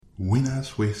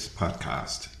Winners Ways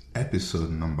Podcast, episode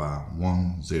number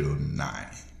 109.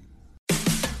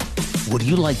 Would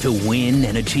you like to win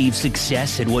and achieve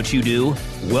success at what you do?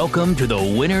 Welcome to the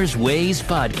Winners Ways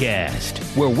Podcast,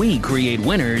 where we create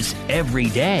winners every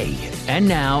day. And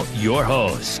now, your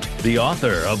host, the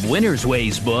author of Winners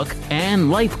Ways book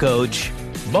and life coach,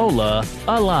 Bola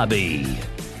Alabi.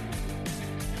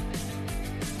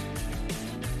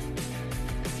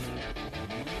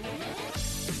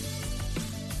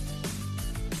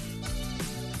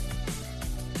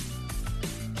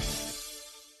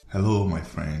 Hello, my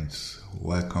friends.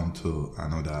 Welcome to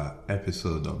another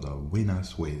episode of the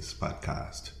Winners Ways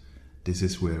Podcast. This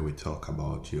is where we talk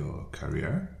about your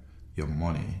career, your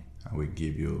money, and we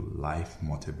give you life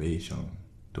motivation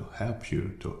to help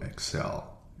you to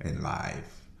excel in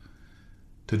life.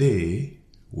 Today,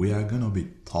 we are going to be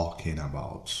talking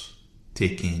about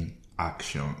taking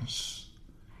actions.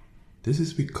 This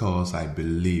is because I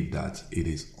believe that it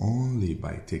is only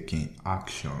by taking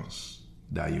actions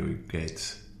that you will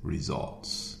get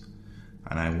results.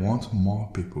 And I want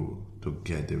more people to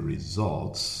get the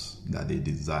results that they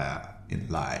desire in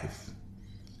life.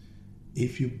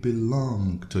 If you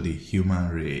belong to the human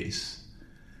race,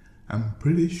 I'm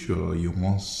pretty sure you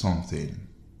want something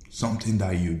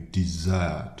that you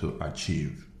desire to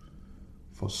achieve.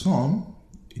 For some,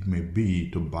 it may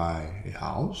be to buy a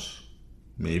house.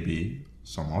 Maybe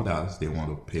some others, they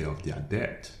want to pay off their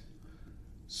debt.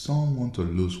 Some want to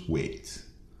lose weight.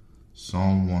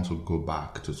 Some want to go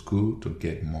back to school to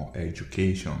get more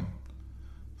education.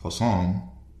 For some,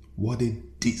 what they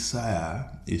desire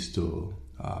is to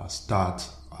start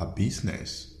a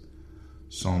business.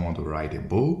 Some want to write a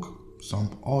book.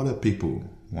 Some other people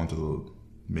want to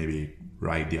maybe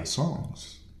write their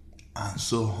songs. And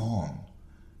so on.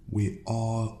 We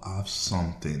all have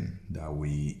something that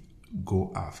we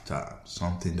go after,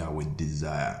 something that we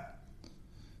desire,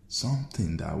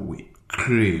 something that we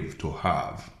crave to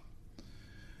have.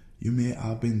 You may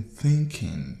have been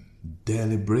thinking,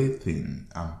 deliberating,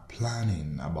 and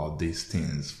planning about these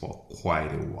things for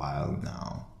quite a while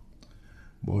now,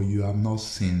 but you have not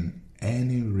seen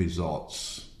any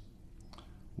results.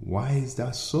 Why is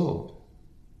that so?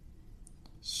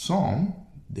 Some,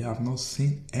 they have not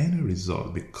seen any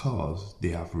result because they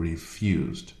have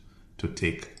refused to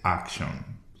take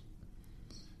action.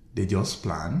 They just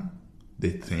plan,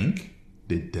 they think,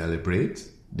 they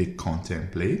deliberate, they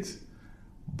contemplate,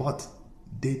 but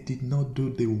they did not do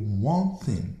the one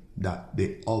thing that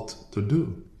they ought to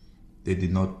do. They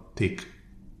did not take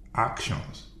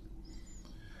actions.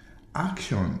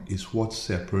 Action is what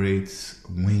separates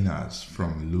winners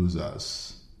from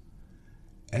losers.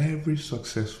 Every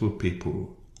successful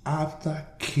people, after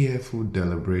careful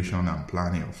deliberation and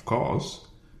planning, of course,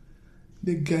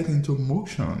 they get into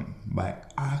motion by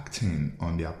acting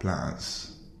on their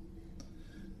plans.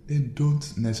 They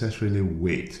don't necessarily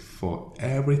wait for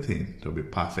everything to be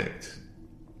perfect.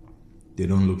 They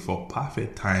don't look for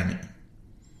perfect timing.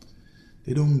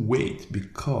 They don't wait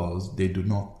because they do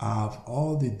not have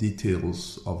all the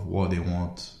details of what they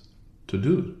want to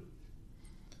do.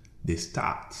 They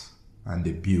start and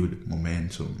they build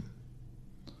momentum.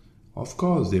 Of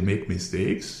course, they make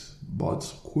mistakes, but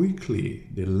quickly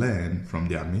they learn from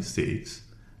their mistakes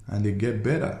and they get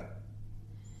better.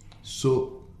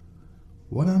 So,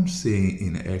 what I'm saying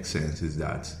in essence is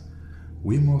that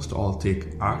we must all take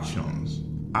actions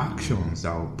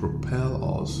that will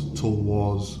propel us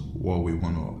towards what we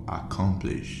want to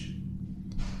accomplish.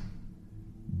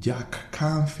 Jack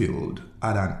Canfield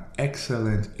had an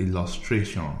excellent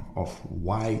illustration of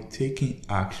why taking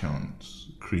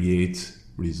actions creates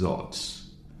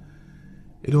results.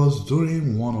 It was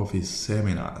during one of his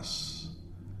seminars.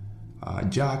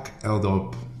 Jack held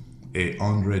up a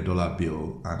 $100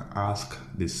 bill and asked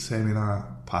the seminar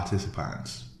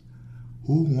participants,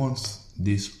 who wants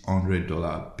this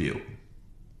 $100 bill?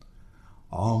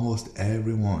 Almost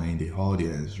everyone in the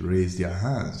audience raised their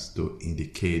hands to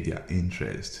indicate their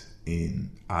interest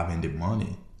in having the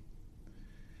money.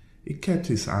 He kept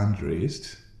his hand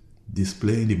raised,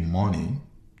 displaying the money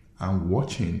and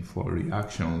watching for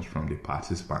reactions from the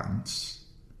participants.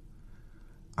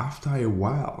 After a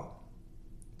while,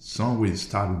 some will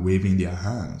start waving their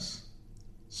hands.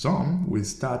 Some will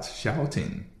start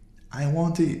shouting, I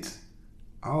want it.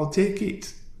 I'll take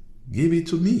it. Give it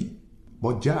to me.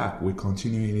 But Jack will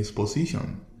continue in his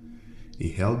position.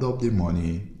 He held up the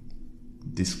money,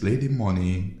 displayed the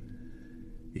money.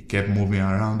 He kept moving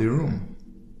around the room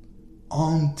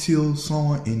until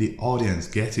someone in the audience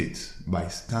gets it by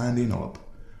standing up,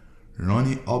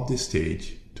 running up the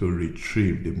stage to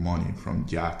retrieve the money from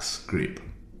Jack's grip.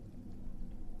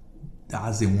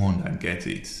 That's the one that gets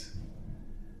it.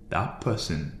 that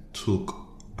person took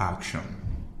action.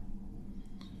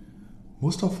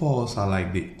 Most of us are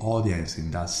like the audience in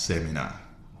that seminar.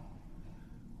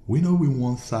 We know we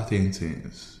want certain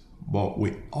things, but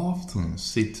we often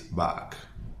sit back.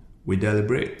 We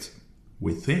deliberate,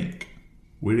 we think,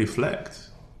 we reflect,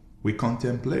 we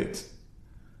contemplate,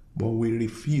 but we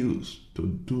refuse to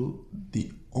do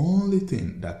the only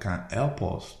thing that can help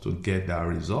us to get that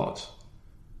result.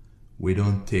 We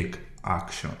don't take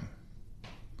action.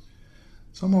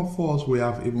 Some of us, we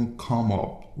have even come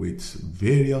up with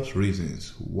various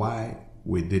reasons why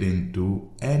we didn't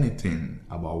do anything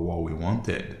about what we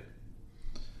wanted.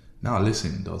 Now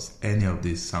listen, does any of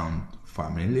this sound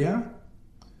familiar?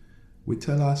 We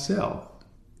tell ourselves,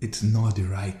 it's not the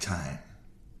right time.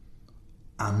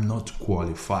 I'm not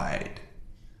qualified.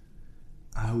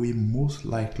 I will most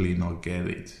likely not get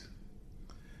it.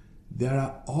 There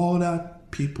are other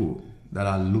people that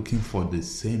are looking for the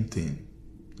same thing.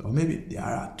 Or maybe there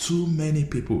are too many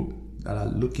people that are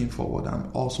looking for what I'm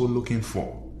also looking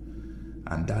for.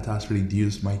 And that has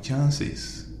reduced my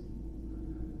chances.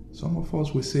 Some of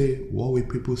us will say, what will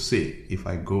people say if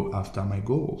I go after my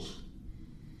goals?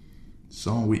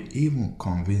 Some will even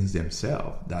convince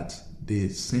themselves that they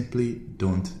simply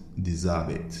don't deserve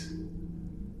it.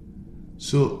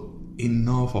 So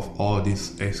enough of all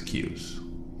this excuse.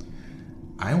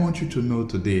 I want you to know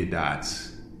today that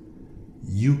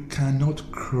you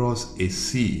cannot cross a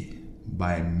sea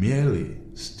by merely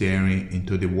staring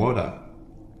into the water.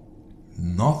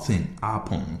 Nothing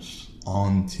happens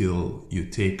until you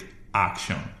take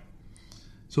action.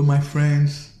 So my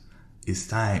friends, it's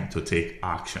time to take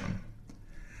action.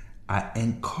 I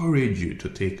encourage you to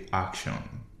take action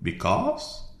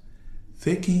because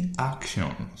taking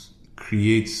actions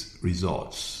creates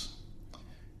results.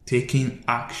 Taking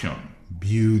action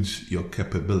builds your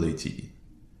capability.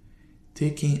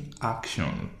 Taking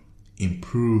action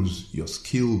improves your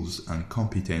skills and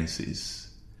competencies.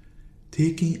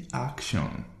 Taking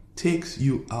action takes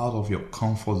you out of your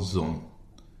comfort zone.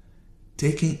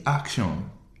 Taking action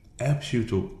helps you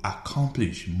to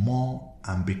accomplish more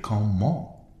and become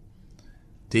more.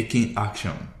 Taking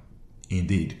action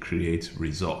indeed creates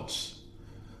results.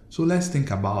 So let's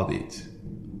think about it.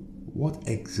 What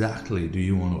exactly do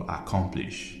you want to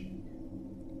accomplish?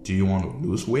 Do you want to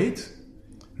lose weight?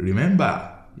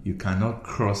 Remember, you cannot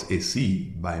cross a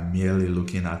sea by merely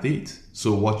looking at it.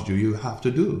 So what do you have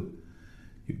to do?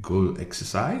 You go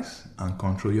exercise and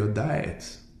control your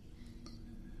diet.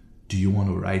 Do you want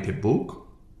to write a book?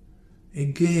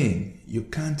 Again, you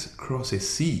can't cross a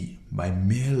sea by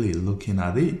merely looking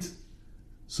at it.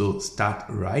 So start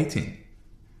writing.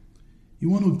 You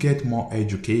want to get more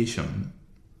education?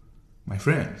 My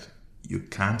friends, you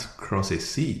can't cross a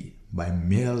sea by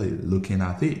merely looking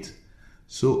at it.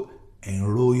 So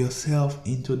enroll yourself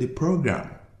into the program.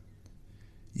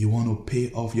 You want to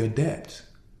pay off your debt?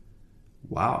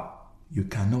 Wow, you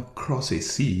cannot cross a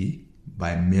sea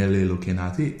by merely looking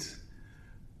at it.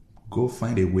 Go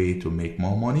find a way to make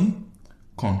more money,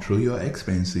 control your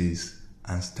expenses,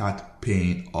 and start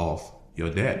paying off your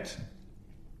debt.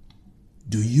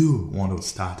 Do you want to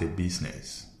start a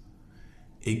business?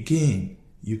 Again,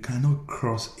 you cannot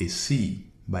cross a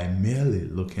sea by merely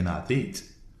looking at it.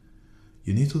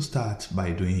 You need to start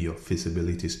by doing your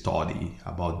feasibility study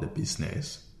about the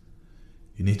business.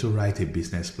 You need to write a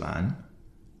business plan,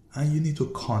 and you need to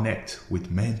connect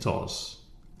with mentors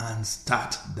and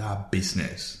start that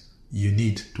business. You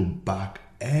need to back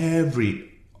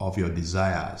every of your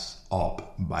desires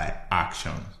up by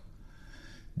action.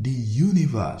 The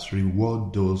universe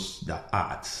rewards those that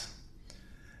act.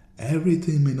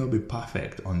 Everything may not be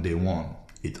perfect on day one.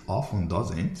 It often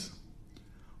doesn't.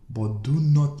 But do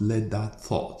not let the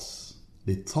thoughts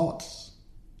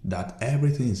that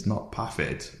everything is not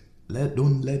perfect,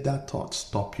 don't let that thought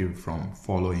stop you from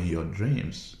following your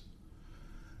dreams.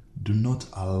 Do not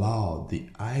allow the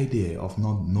idea of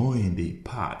not knowing the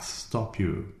path stop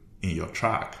you in your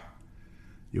track.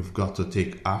 You've got to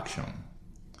take action.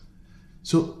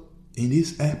 So in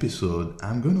this episode,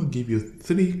 I'm going to give you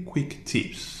 3 quick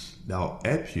tips that will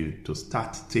help you to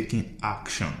start taking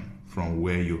action from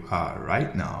where you are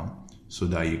right now so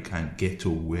that you can get to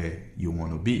where you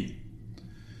want to be.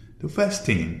 The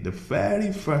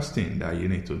very first thing that you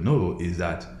need to know is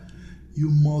that you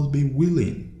must be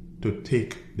willing to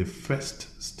take the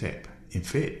first step in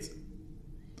faith.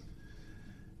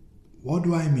 What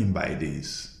do I mean by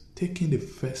this? Taking the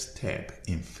first step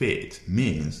in faith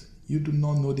means you do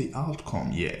not know the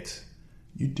outcome yet.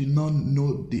 You do not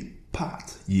know the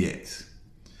path yet.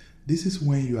 This is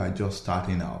when you are just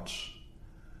starting out.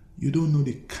 You don't know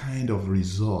the kind of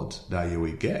result that you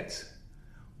will get.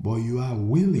 but you are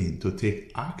willing to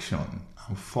take action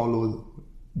and follow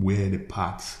where the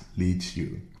path leads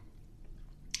you.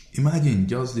 Imagine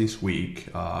just this week,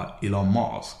 Elon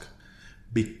Musk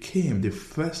became the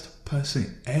first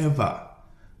person ever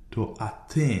to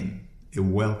attain a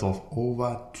wealth of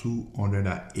over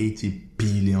 $280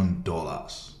 billion.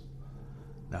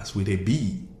 That's with a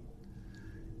B.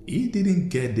 He didn't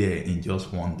get there in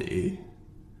just one day.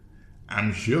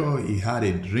 I'm sure he had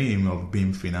a dream of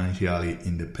being financially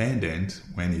independent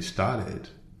when he started.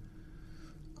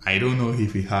 I don't know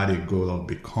if he had a goal of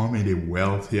becoming the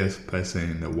wealthiest person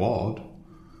in the world,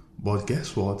 but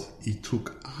guess what? He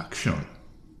took action.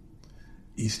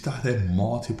 He started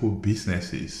multiple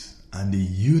businesses, and the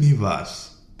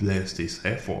universe blessed his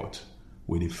effort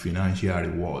with the financial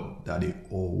reward that the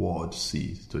whole world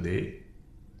sees today.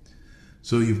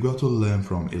 So you've got to learn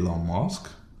from Elon Musk.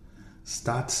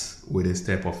 Start with a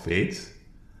step of faith.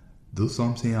 Do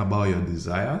something about your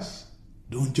desires.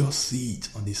 Don't just sit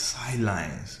on the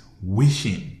sidelines,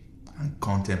 wishing and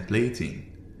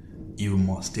contemplating. You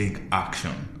must take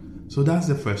action. So that's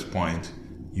the first point.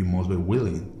 You must be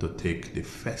willing to take the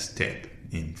first step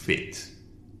in faith.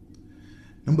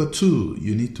 Number 2,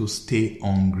 you need to stay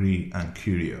hungry and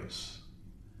curious.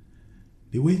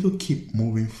 The way to keep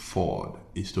moving forward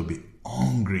is to be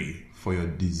hungry for your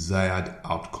desired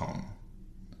outcome.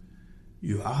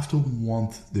 You have to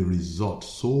want the result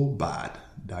so bad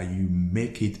that you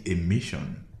make it a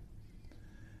mission.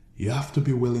 You have to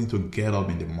be willing to get up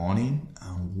in the morning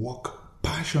and work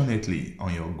passionately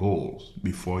on your goals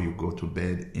before you go to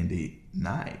bed in the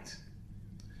night.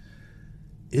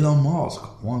 Elon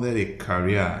Musk wanted a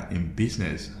career in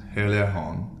business earlier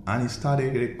on, and he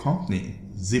started a company,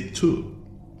 Zip2,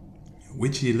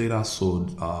 which he later sold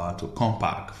to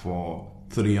Compaq for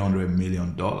 $300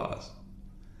 million.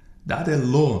 That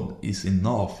alone is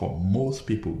enough for most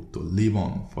people to live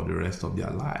on for the rest of their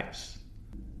lives.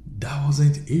 That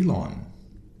wasn't Elon.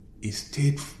 He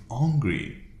stayed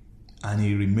hungry and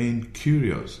he remained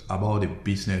curious about the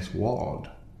business world,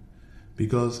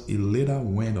 because he later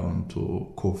went on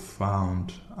to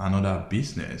co-found another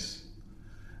business,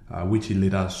 which he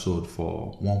later sold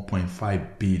for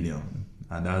 $1.5 billion,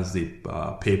 and that's the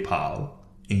PayPal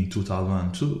in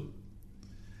 2002.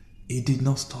 He did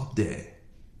not stop there.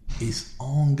 His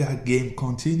hunger game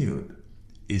continued.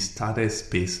 He started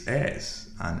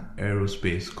SpaceX, an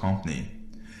aerospace company.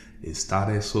 He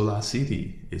started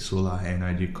SolarCity, a solar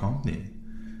energy company.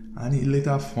 And he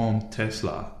later formed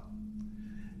Tesla.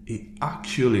 He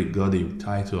actually got the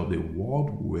title of the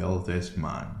world's wealthiest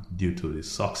man due to the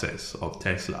success of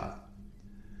Tesla.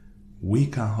 We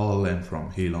can all learn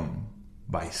from Elon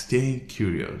by staying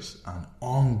curious and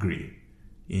hungry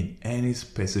in any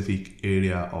specific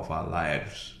area of our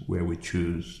lives where we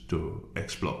choose to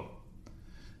explore.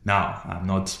 Now, I'm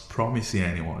not promising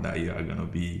anyone that you are going to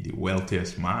be the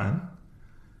wealthiest man,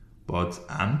 but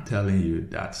I'm telling you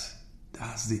that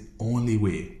that's the only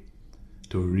way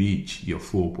to reach your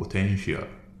full potential,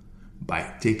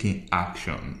 by taking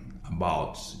action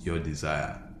about your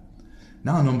desire.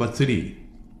 Now, number 3,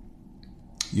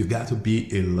 you got to be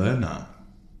a learner.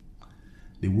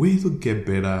 The way to get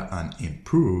better and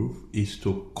improve is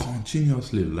to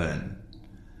continuously learn.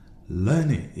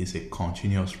 Learning is a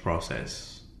continuous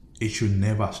process. It should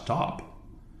never stop.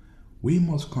 We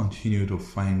must continue to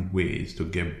find ways to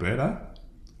get better.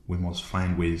 We must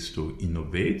find ways to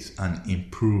innovate and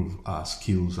improve our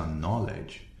skills and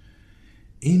knowledge.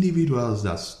 Individuals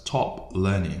that stop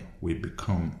learning will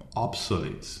become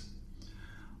obsolete.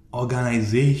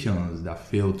 Organizations that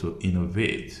fail to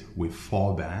innovate will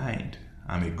fall behind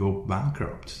and may go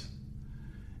bankrupt.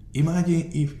 Imagine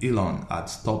if Elon had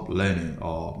stopped learning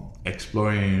or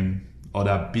exploring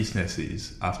other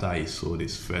businesses after he sold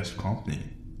his first company.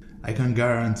 I can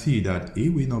guarantee that he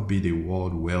will not be the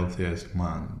world's wealthiest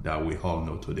man that we all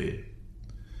know today.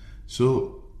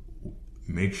 So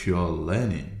make sure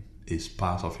learning is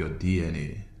part of your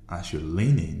DNA as you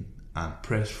lean in and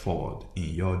press forward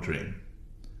in your dream.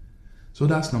 So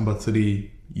that's number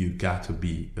 3, you got to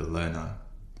be a learner.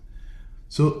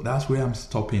 So that's where I'm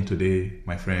stopping today,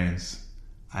 my friends.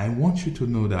 I want you to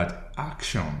know that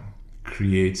action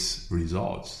creates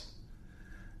results.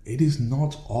 It is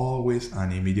not always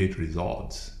an immediate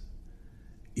result.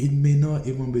 It may not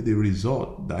even be the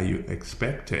result that you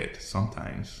expected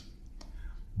sometimes.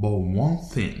 But one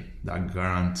thing that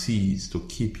guarantees to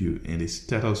keep you in the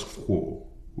status quo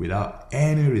without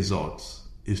any results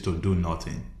is to do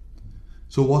nothing.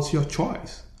 So what's your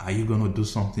choice? Are you going to do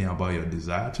something about your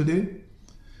desire today?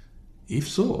 If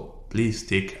so, please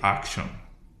take action,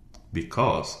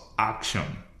 because action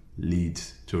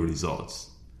leads to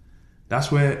results.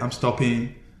 That's where I'm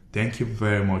stopping. Thank you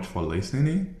very much for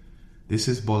listening. This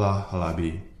is Bola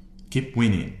Halabi. Keep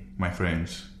winning, my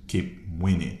friends. Keep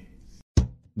winning.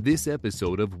 This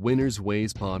episode of Winners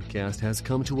Ways podcast has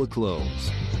come to a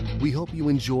close. We hope you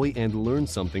enjoy and learn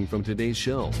something from today's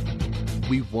show.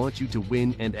 We want you to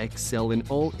win and excel in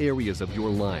all areas of your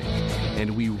life,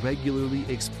 and we regularly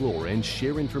explore and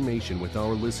share information with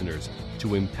our listeners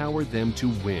to empower them to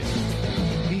win.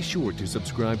 Be sure to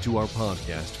subscribe to our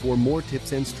podcast for more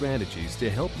tips and strategies to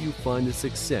help you find the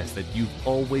success that you've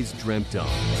always dreamt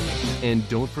of. And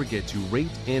don't forget to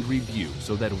rate and review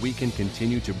so that we can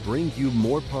continue to bring you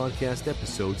more podcast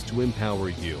episodes to empower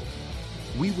you.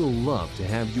 We will love to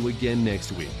have you again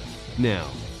next week. Now,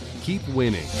 keep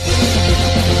winning.